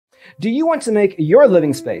Do you want to make your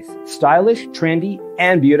living space stylish, trendy,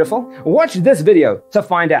 and beautiful? Watch this video to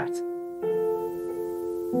find out.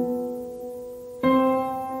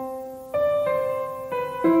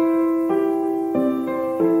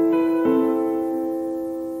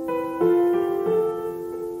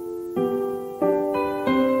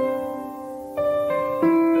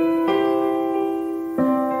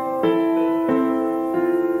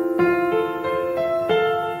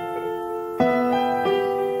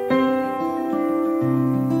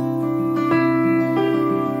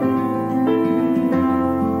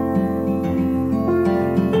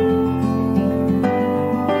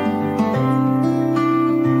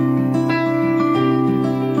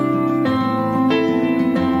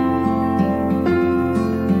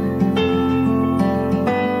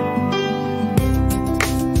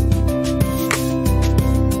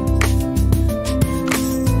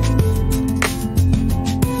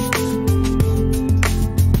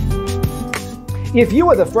 If you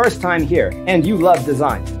are the first time here and you love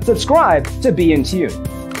design, subscribe to be in tune.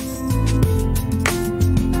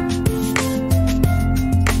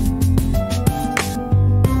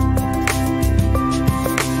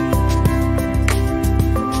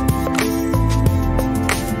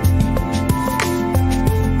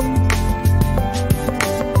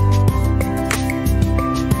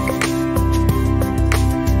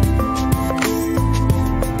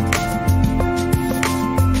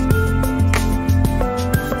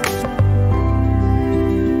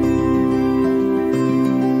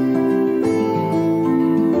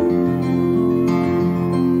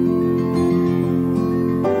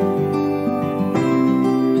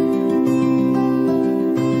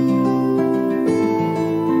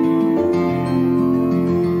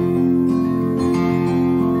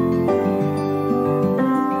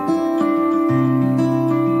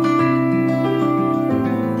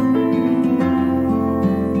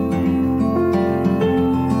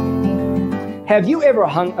 Have you ever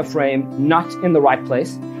hung a frame not in the right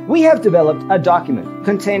place? We have developed a document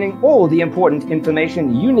containing all the important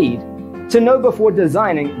information you need to know before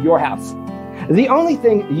designing your house. The only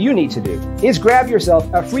thing you need to do is grab yourself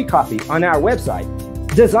a free copy on our website,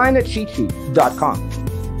 designercheatsheet.com.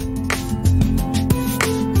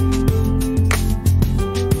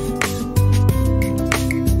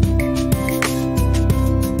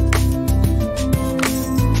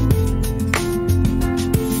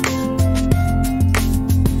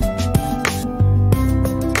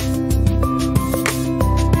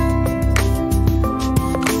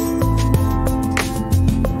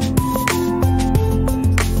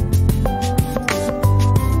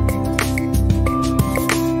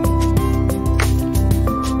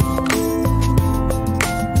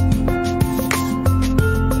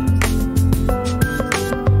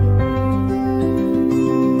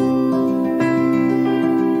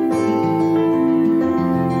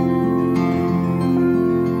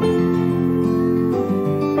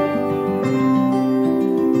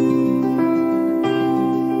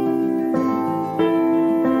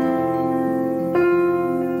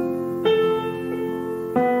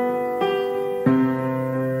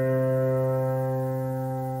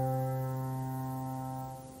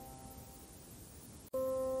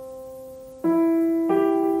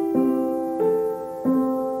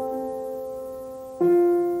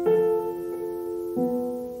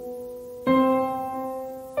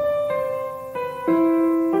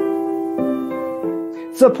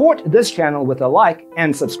 Support this channel with a like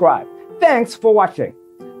and subscribe. Thanks for watching.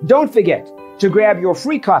 Don't forget to grab your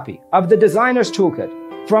free copy of the Designer's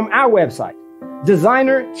Toolkit from our website,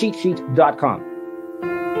 designercheatsheet.com.